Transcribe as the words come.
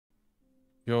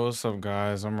Yo, what's up,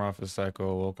 guys? I'm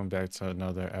Ralphispsycho. Welcome back to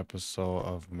another episode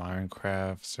of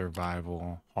Minecraft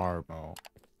Survival Hard Mode.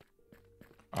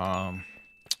 Um,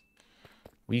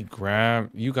 we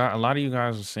grabbed you got a lot of you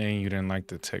guys were saying you didn't like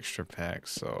the texture pack,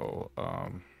 so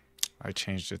I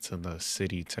changed it to the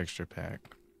city texture pack.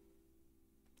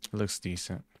 It looks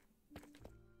decent.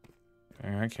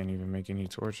 Dang, I can't even make any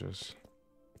torches.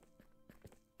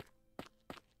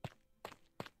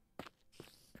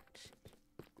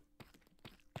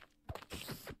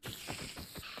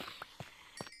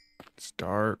 It's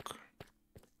dark.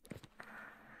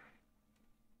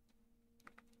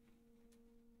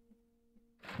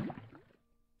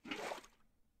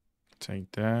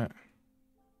 Take that.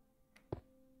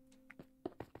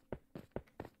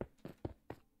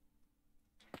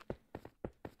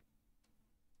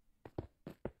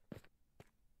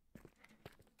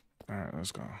 All right,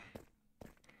 let's go.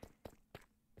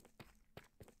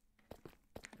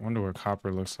 Wonder what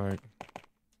copper looks like.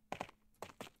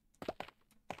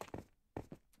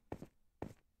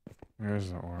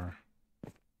 There's the ore.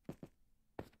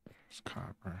 It's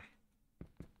copper.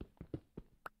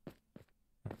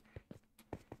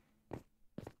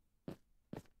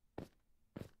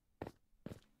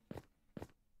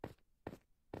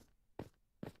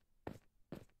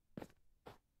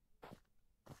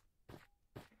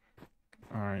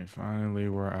 All right, finally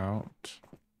we're out.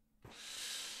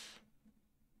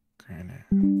 Granite.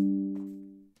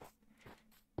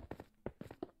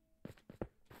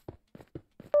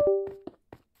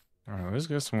 All right, let's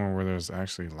get somewhere where there's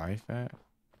actually life at.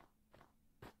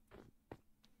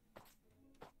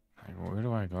 Like, where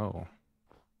do I go?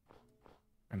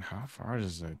 And how far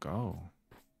does it go?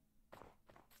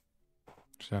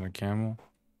 Is that a camel?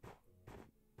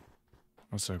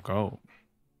 What's a goat?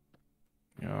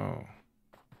 Yo.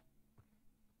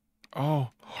 Oh.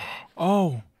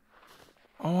 Oh.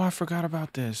 Oh, I forgot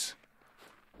about this.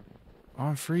 Oh,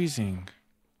 I'm freezing.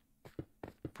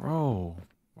 Bro,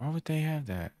 why would they have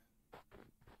that?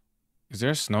 Is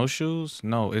there snowshoes?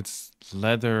 No, it's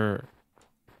leather.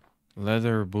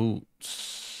 Leather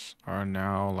boots are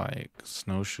now like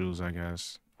snowshoes, I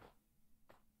guess.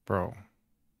 Bro.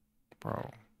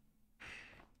 Bro.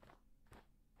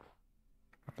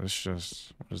 It's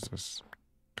just, what is this?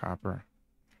 Copper.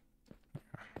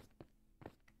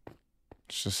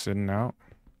 It's just sitting out.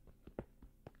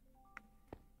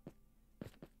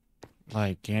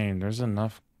 Like, game, there's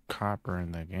enough copper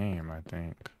in the game, I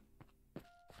think.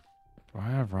 Do I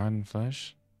have rotten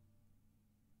flesh?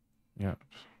 Yep.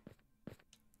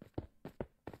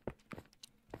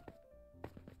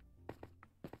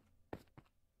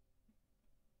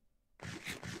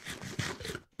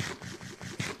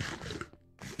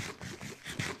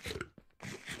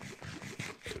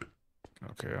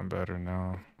 Okay, I'm better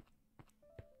now.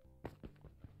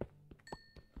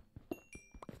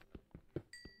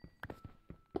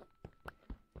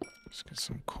 Let's get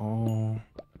some coal.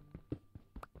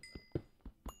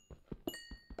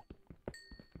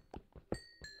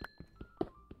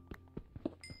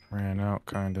 Ran out,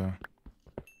 kinda.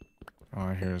 Oh,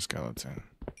 I hear a skeleton.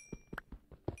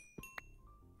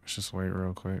 Let's just wait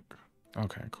real quick.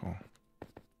 Okay, cool.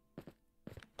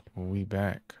 Well, we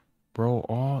back.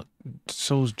 Bro,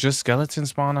 so just skeletons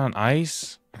spawn on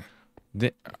ice?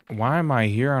 Why am I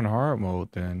here on hard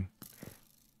mode then?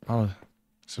 Oh,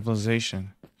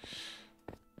 civilization.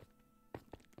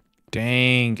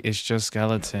 Dang, it's just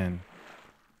skeleton.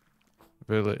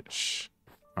 Village.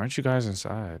 Aren't you guys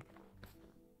inside?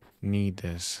 Need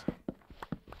this.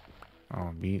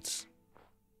 Oh, beets.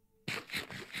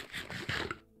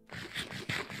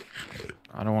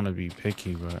 I don't want to be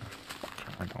picky, but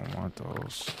I don't want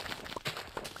those.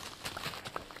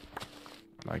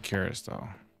 I like carrots though.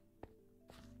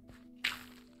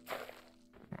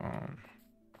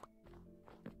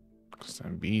 Cause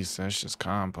them beets, that's just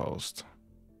compost.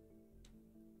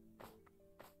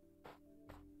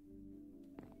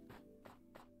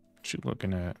 What you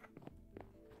looking at?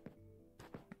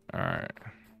 All right.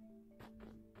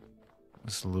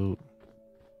 Let's loot.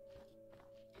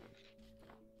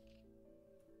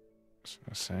 What's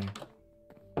I say?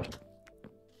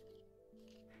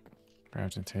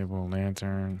 Crafting table,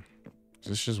 lantern. Is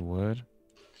this just wood?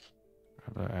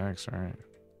 How about axe, right?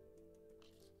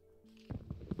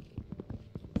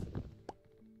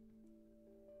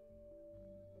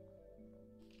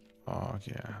 Oh,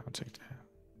 yeah, I'll take that.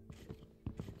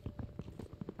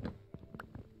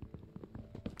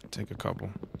 Take a couple.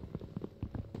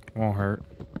 Won't hurt.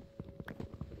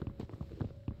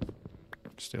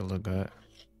 Still look good.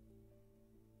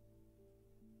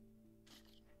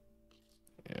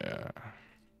 Yeah.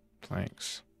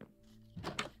 Planks.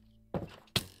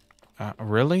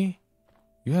 Really?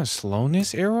 You have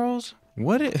slowness arrows?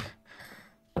 What it?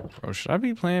 Bro, should I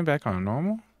be playing back on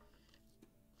normal?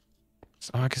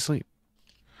 So I can sleep.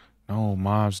 No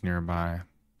mobs nearby.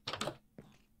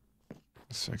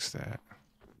 Let's fix that.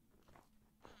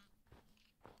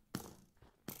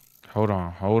 Hold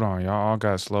on. Y'all all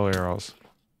got slow arrows.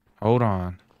 Hold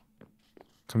on.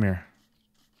 Come here.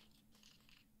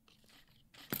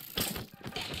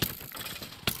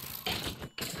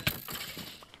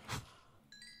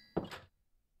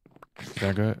 Is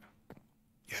that good?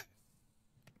 Yeah.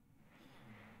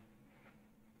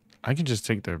 I can just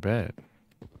take their bed.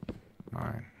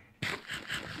 Fine.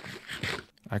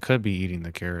 I could be eating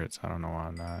the carrots. I don't know why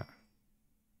I'm not.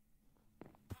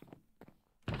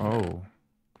 Oh.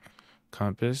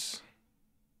 Compass.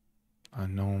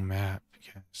 Unknown map.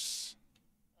 Yes.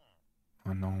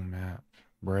 Unknown map.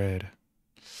 Bread.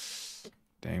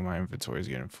 Dang, my inventory is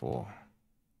getting full.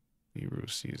 Beetroot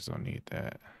seeds, don't need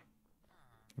that.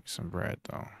 Give me some bread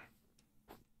though.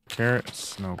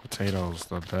 Carrots, no potatoes,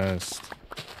 the best.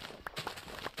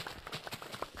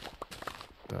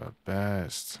 The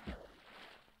best.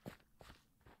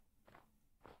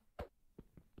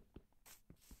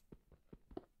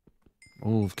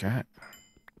 Move, cat.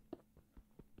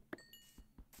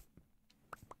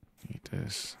 Eat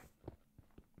this.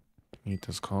 Eat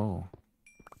this coal.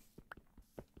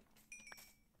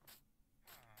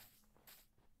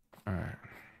 Alright.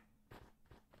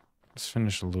 Let's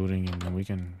finish looting and then we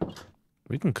can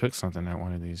cook something at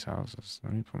one of these houses.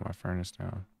 Let me put my furnace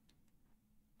down.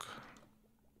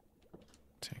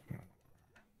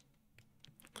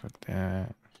 Cook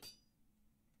that.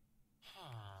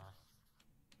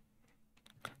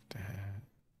 Cook that.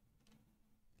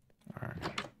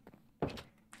 Alright.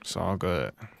 It's all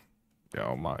good.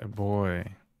 Yo, my boy.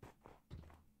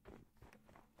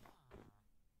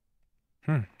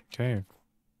 Cave.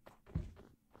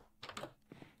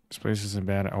 This place isn't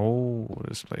bad. Oh,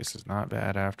 this place is not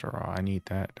bad after all. I need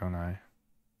that, don't I?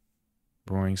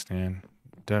 Brewing stand.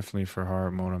 Definitely for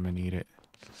hard mode, I'm gonna need it.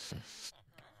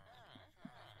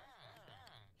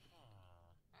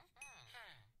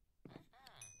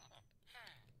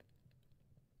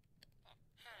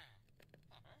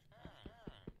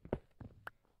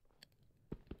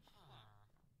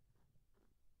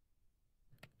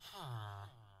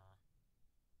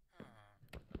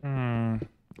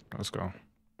 Let's go.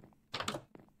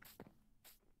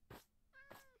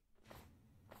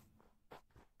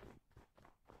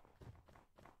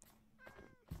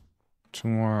 Two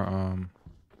more, oh,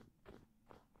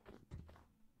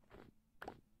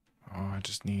 I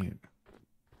just need,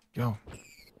 yo.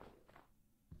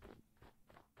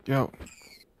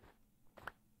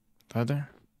 Leather?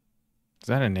 Is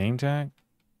that a name tag?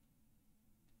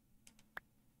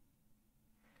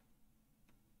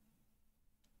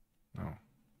 No.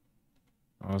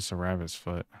 Oh, it's a rabbit's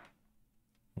foot.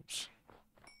 Oops.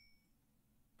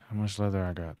 How much leather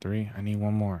I got? 3? I need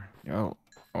one more. Yo,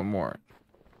 one more.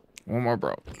 One more,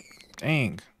 bro.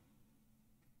 Dang.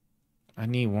 I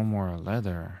need one more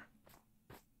leather.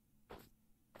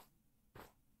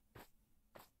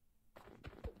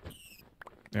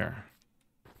 There.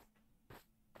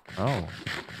 Oh.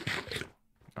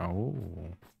 Oh.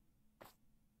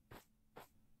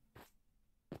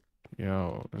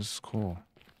 Yo, this is cool.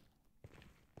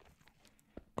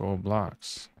 Gold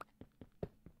blocks.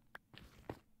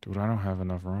 Dude, I don't have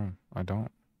enough room. I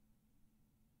don't.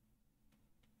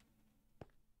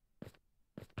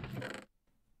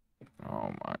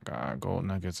 Oh my god, gold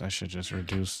nuggets. I should just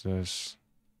reduce this.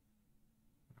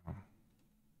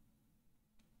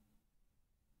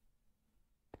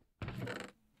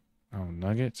 Oh,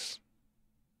 nuggets.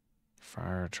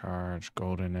 Fire charge,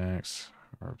 golden axe.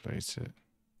 Replace it.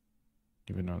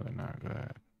 Even though they're not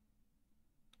good.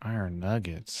 Iron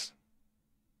nuggets.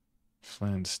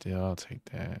 Flint steel, I'll take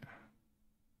that.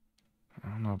 I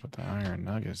don't know about the iron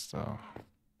nuggets though.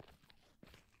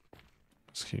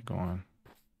 Let's keep going.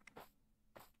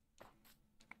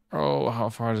 Oh, how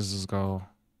far does this go?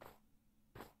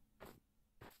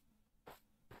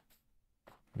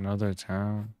 Another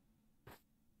town?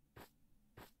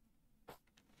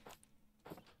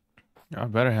 I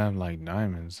better have like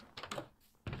diamonds.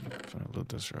 I'm gonna loot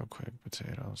this real quick.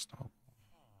 Potatoes,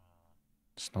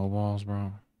 snowballs,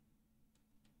 bro.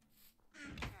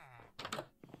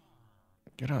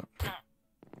 Get up.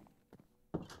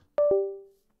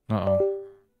 Uh-oh.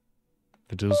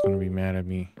 The dude's gonna be mad at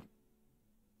me.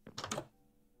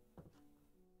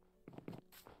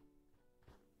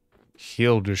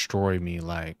 He'll destroy me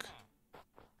like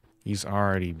he's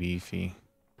already beefy.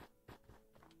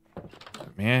 The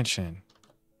mansion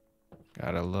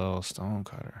got a little stone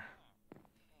cutter.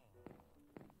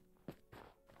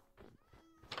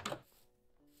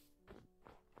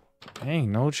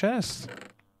 Dang, no chest.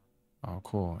 Oh,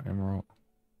 cool. Emerald.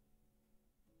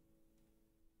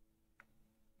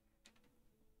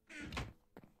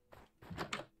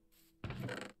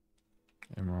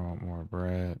 Emerald, more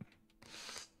bread.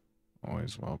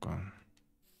 Always welcome.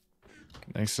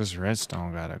 Next, this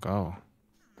redstone gotta go.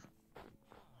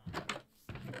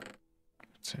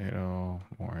 Potato,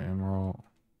 more emerald.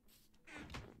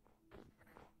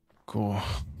 Cool.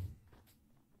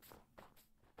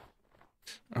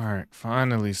 Alright,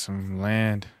 finally some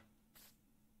land.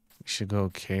 We should go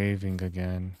caving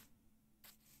again.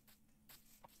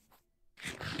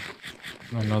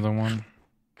 Another one.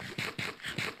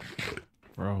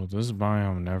 Bro, this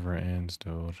biome never ends,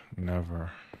 dude.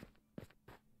 Never.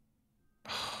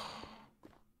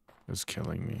 It's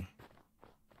killing me.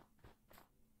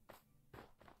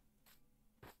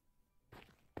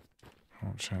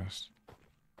 Oh, chest.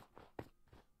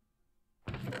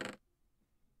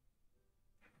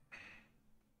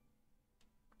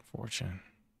 Fortune.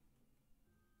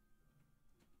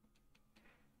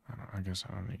 I guess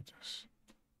I don't need this.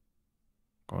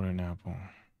 Golden apple.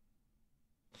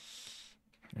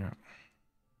 Yeah.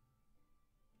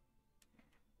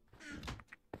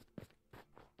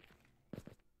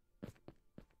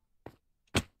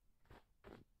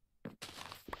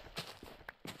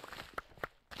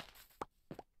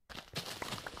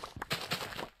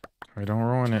 Hey, don't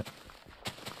ruin it.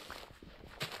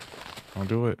 Don't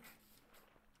do it.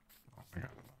 Oh my god.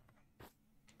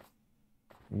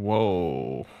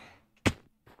 Whoa. I'm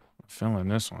feeling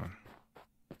this one.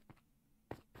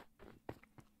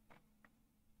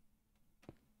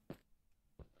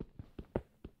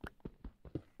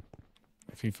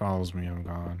 If he follows me, I'm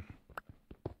gone.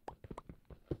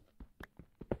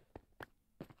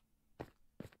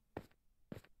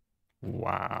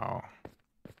 Wow.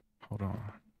 Hold on.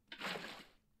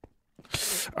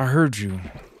 I heard you.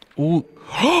 Ooh.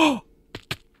 Oh.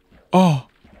 Oh.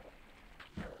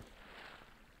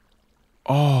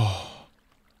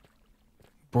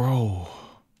 Bro.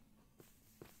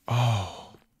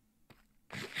 Oh.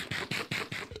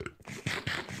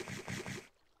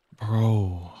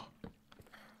 Bro.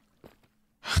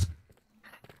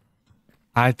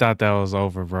 I thought that was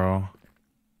over, bro.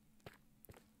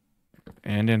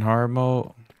 And in hard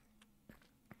mode,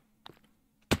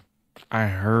 I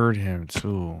heard him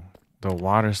too. The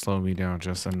water slowed me down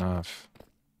just enough.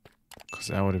 Because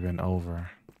that would have been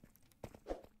over.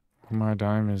 Where my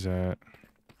diamonds at?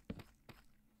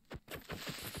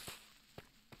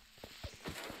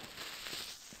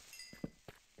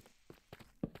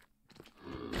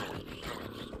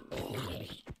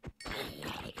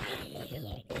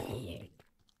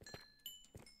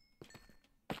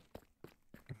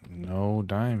 No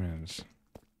diamonds.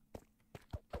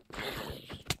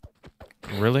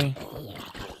 Really?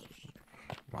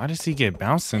 Why does he get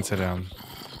bounced into them?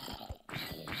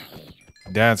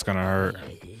 That's gonna hurt.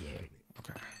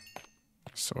 Okay.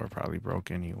 Sword probably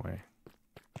broke anyway.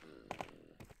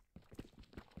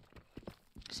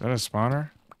 Is that a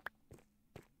spawner?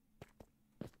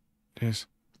 It is.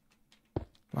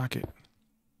 Lock it.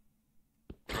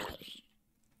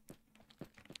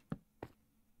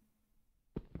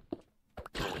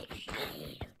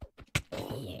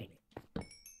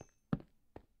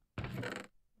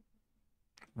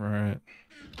 Right.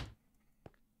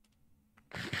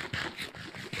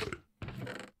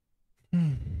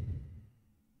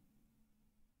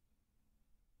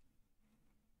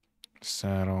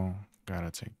 Saddle. Gotta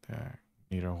take that.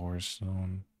 Need a horse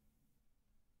soon.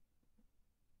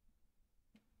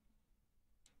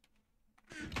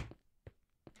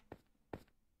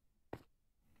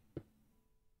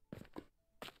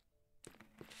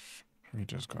 Let me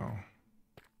just go.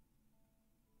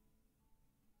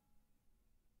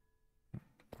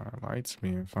 Our lights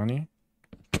being funny.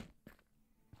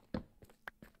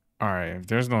 Alright, if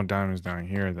there's no diamonds down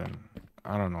here, then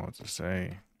I don't know what to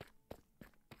say.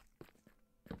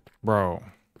 Bro.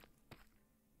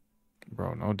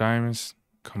 Bro, no diamonds?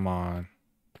 Come on.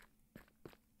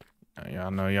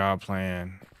 Y'all know y'all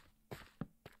playing.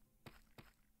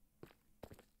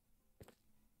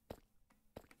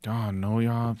 Y'all know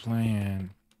y'all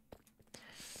playing.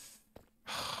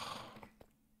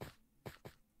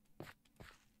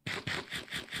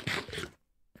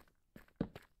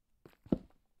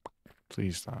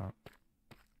 Please stop.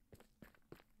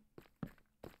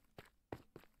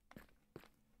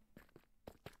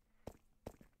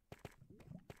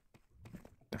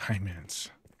 Diamonds.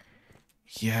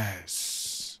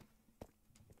 Yes.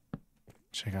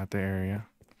 Check out the area.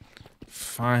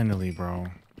 Finally, bro.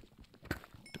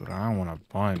 Dude, I want a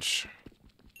bunch.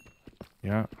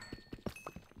 Yep.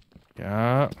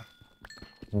 Yep.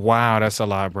 Wow, that's a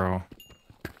lot, bro.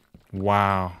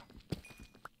 Wow.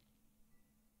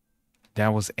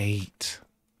 That was 8.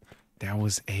 That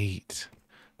was 8.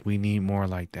 We need more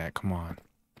like that. Come on.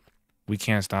 We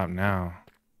can't stop now.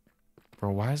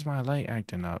 Bro, why is my light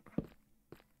acting up?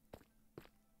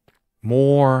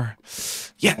 More.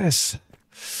 Yes.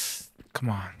 Come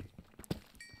on.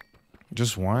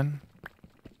 Just one?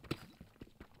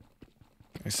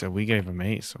 They said we gave him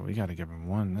 8, so we got to give him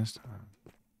 1 this time.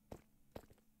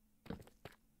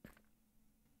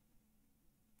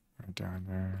 Right down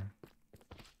there.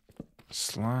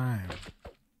 Slime.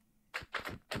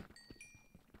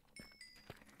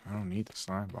 I don't need the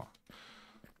slime ball.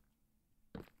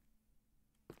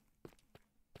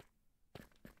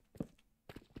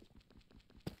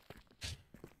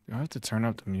 Do I have to turn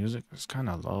up the music? It's kind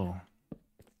of low.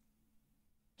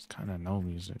 It's kind of no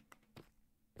music.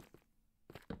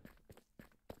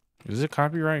 Is it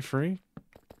copyright free?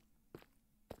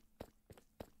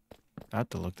 I have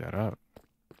to look that up.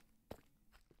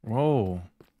 Whoa.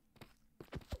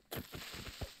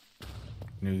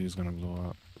 Knew he was gonna blow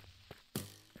up.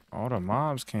 All the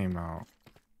mobs came out.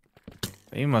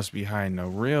 They must be hiding the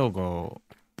real gold.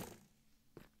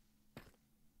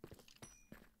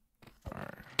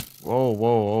 Alright. Whoa,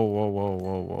 whoa, whoa, whoa, whoa,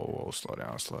 whoa, whoa, whoa. Slow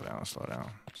down, slow down, slow down,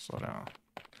 slow down.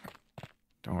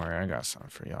 Don't worry, I got something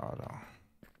for y'all though.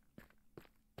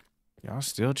 Y'all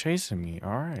still chasing me.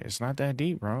 Alright, it's not that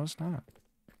deep, bro. It's not.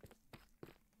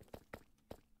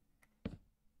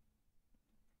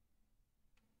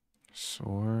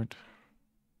 Sword.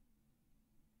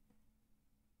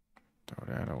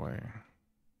 Throw that away.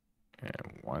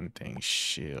 And one thing,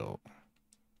 shield.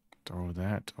 Throw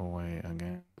that away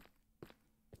again.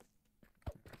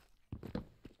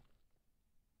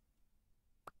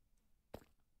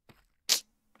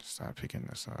 Stop picking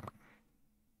this up.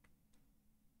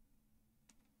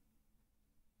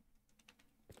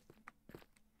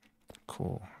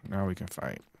 Cool. Now we can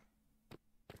fight.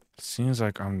 Seems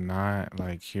like I'm not,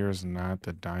 like, here's not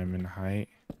the diamond height.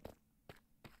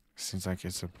 Seems like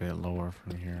it's a bit lower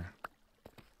from here.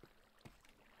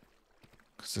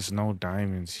 Because there's no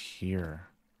diamonds here.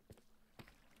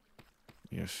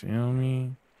 You feel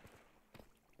me?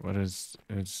 But it's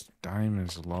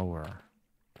diamonds lower.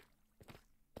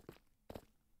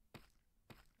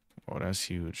 Oh, that's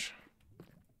huge.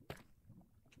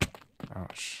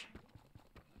 Ouch.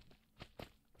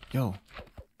 Yo.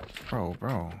 Bro.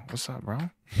 What's up, bro?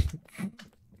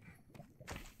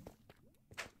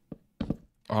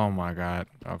 Oh my god.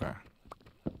 Okay.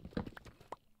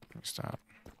 Let me stop.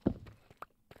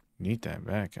 Need that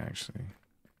back, actually.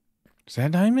 Is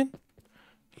that diamond?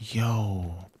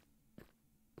 Yo.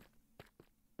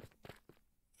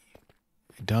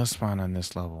 It does spawn on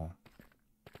this level.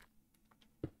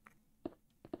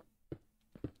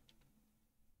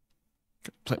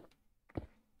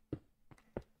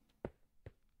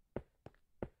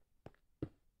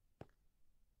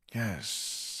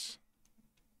 Yes.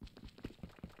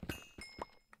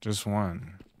 Just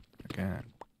one. Again.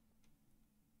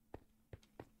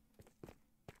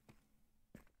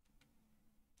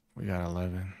 We got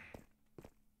 11.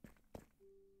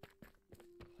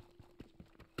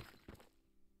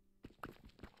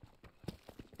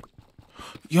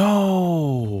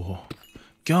 Yo,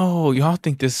 y'all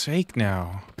think this fake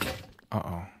now? Uh-oh.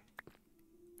 Hold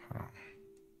on.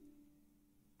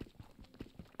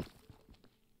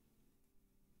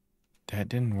 That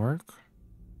didn't work?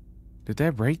 Did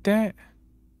that break that?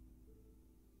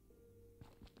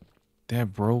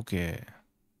 That broke it.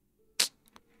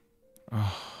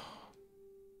 Oh.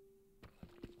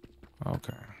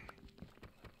 Okay.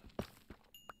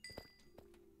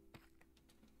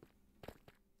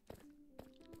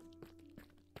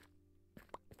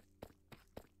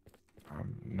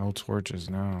 No torches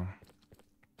now.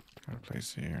 Gotta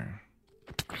place it here.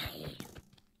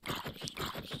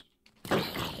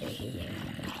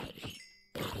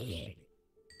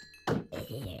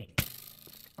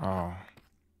 Oh.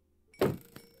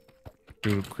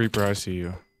 Dude, creeper, I see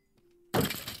you.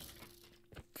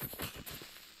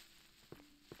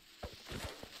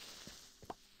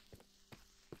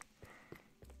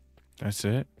 That's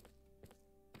it?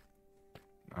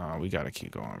 We gotta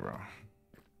keep going, bro.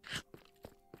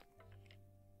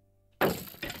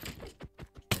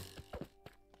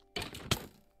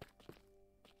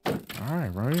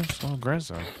 Alright, bro, you're so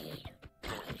aggressive.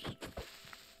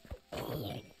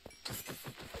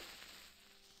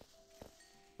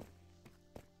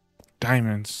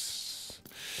 Diamonds.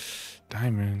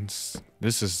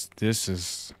 This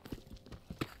is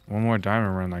one more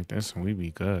diamond run like this and we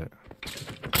be good.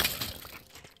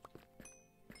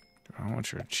 I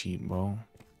want your cheap bow.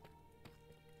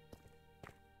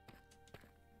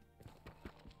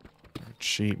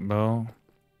 Sheep bow.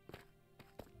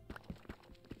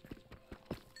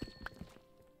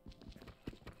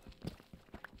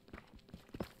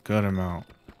 Good amount.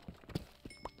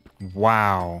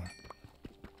 Wow.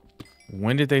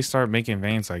 When did they start making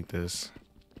veins like this?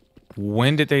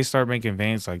 When did they start making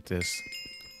veins like this?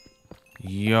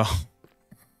 Yo.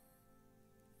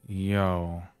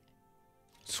 Yo.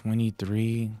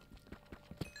 23.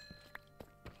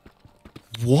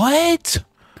 What?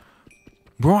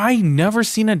 Bro, I never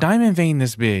seen a diamond vein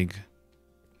this big.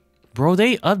 Bro,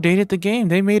 they updated the game.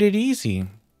 They made it easy.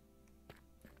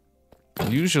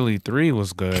 Usually 3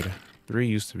 was good. 3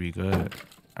 used to be good.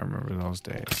 I remember those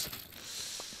days.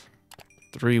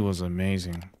 3 was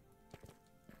amazing.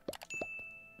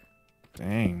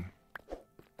 Dang.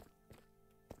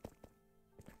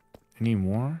 Any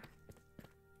more?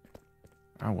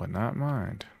 I would not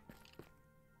mind.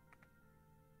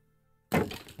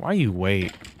 Why you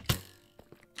wait?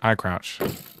 I crouch.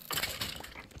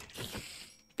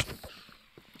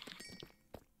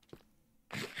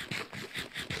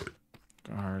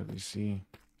 I hardly see.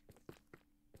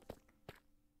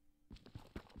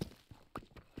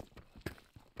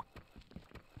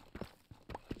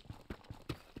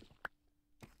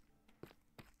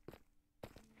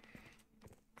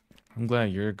 I'm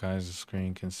glad your guys'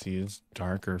 screen can see. It's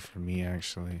darker for me,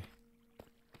 actually.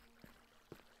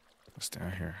 What's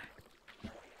down here?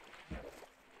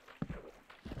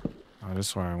 Oh, this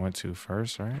is where I went to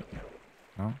first, right?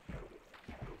 No?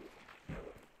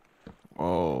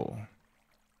 Whoa.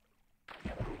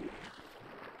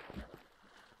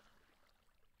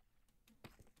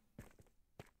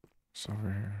 It's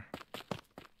over here.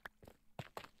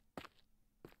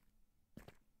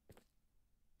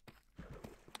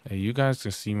 Hey, you guys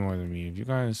can see more than me. If you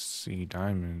guys see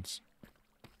diamonds,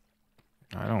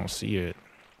 I don't see it.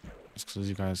 It's because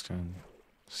you guys can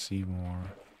see more.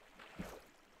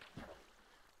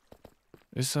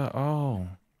 It's a, oh.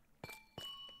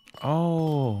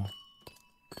 Oh.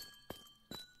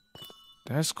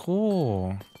 That's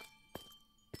cool.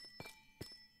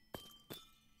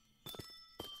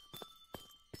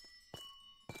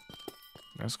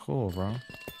 That's cool, bro.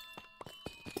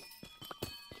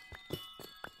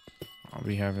 I'll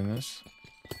be having this.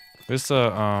 This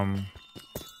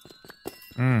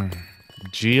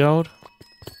geode?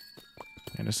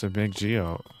 And it's a big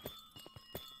geode.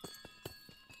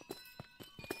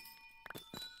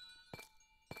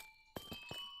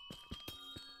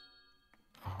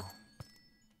 Oh.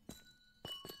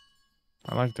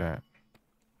 I like that.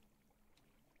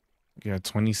 Yeah,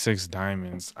 26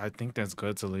 diamonds. I think that's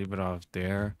good to leave it off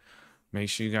there. Make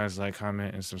sure you guys like,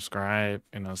 comment, and subscribe,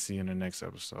 and I'll see you in the next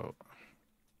episode.